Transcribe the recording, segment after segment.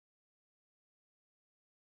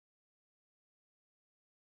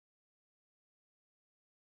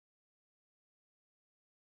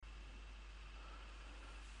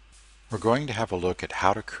We're going to have a look at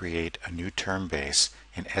how to create a new term base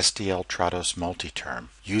in SDL Trados MultiTerm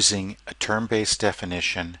using a term base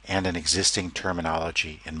definition and an existing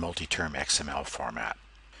terminology in MultiTerm XML format.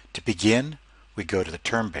 To begin, we go to the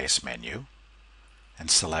term base menu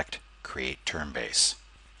and select Create Term Base.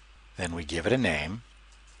 Then we give it a name.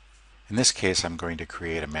 In this case, I'm going to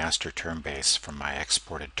create a master term base from my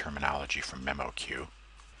exported terminology from memoQ.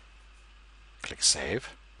 Click Save.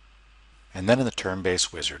 And then in the term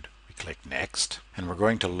base wizard, we click Next, and we're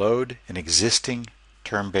going to load an existing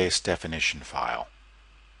term base definition file.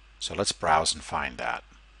 So let's browse and find that.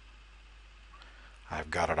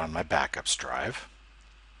 I've got it on my backups drive.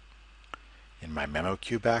 In my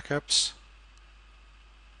memoQ backups,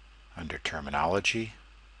 under terminology,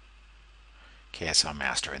 KSL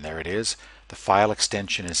master, and there it is. The file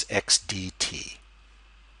extension is XDT.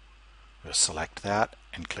 We'll select that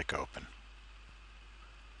and click Open.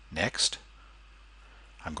 Next,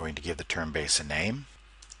 I'm going to give the term base a name,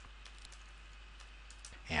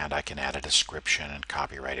 and I can add a description and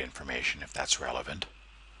copyright information if that's relevant.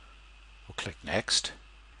 We'll click Next,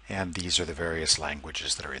 and these are the various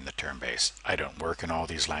languages that are in the term base. I don't work in all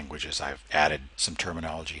these languages. I've added some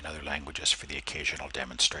terminology in other languages for the occasional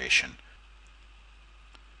demonstration.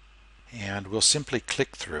 And we'll simply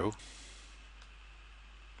click through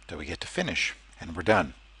till we get to finish, and we're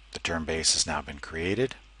done. The term base has now been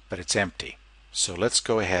created, but it's empty. So let's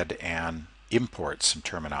go ahead and import some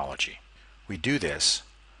terminology. We do this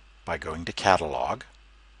by going to Catalog,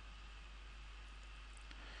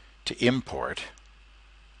 to Import,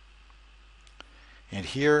 and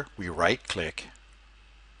here we right-click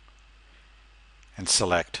and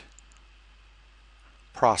select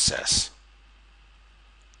Process.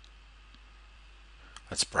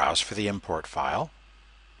 Let's browse for the import file,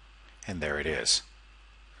 and there it is.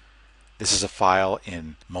 This is a file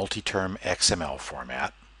in MultiTerm XML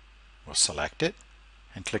format. We'll select it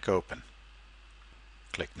and click Open.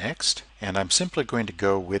 Click Next, and I'm simply going to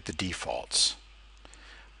go with the defaults,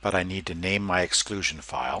 but I need to name my exclusion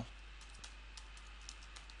file.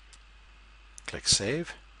 Click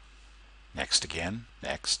Save. Next again,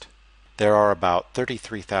 Next. There are about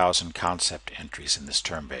 33,000 concept entries in this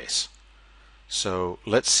term base. So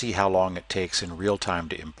let's see how long it takes in real time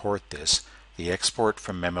to import this. The export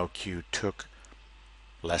from memoQ took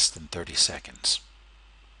less than 30 seconds.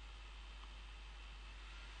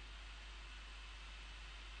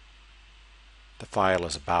 The file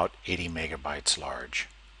is about 80 megabytes large.